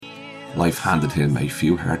Life handed him a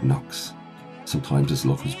few hard knocks. Sometimes his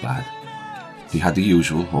luck was bad. He had the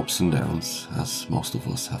usual ups and downs, as most of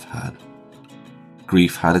us have had.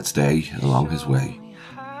 Grief had its day along his way.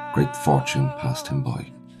 Great fortune passed him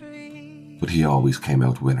by. But he always came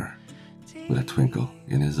out winner, with a twinkle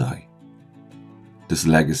in his eye. This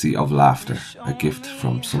legacy of laughter, a gift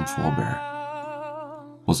from some forebear,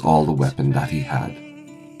 was all the weapon that he had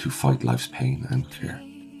to fight life's pain and care.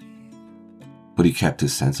 But he kept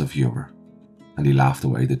his sense of humour, and he laughed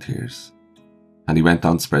away the tears, and he went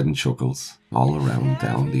on spreading chuckles all around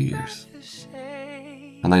down the years.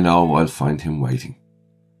 And I know I'll find him waiting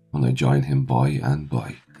when I join him by and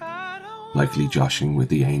by, likely joshing with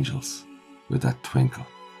the angels, with that twinkle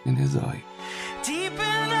in his eye. Deep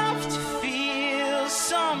enough to feel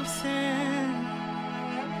something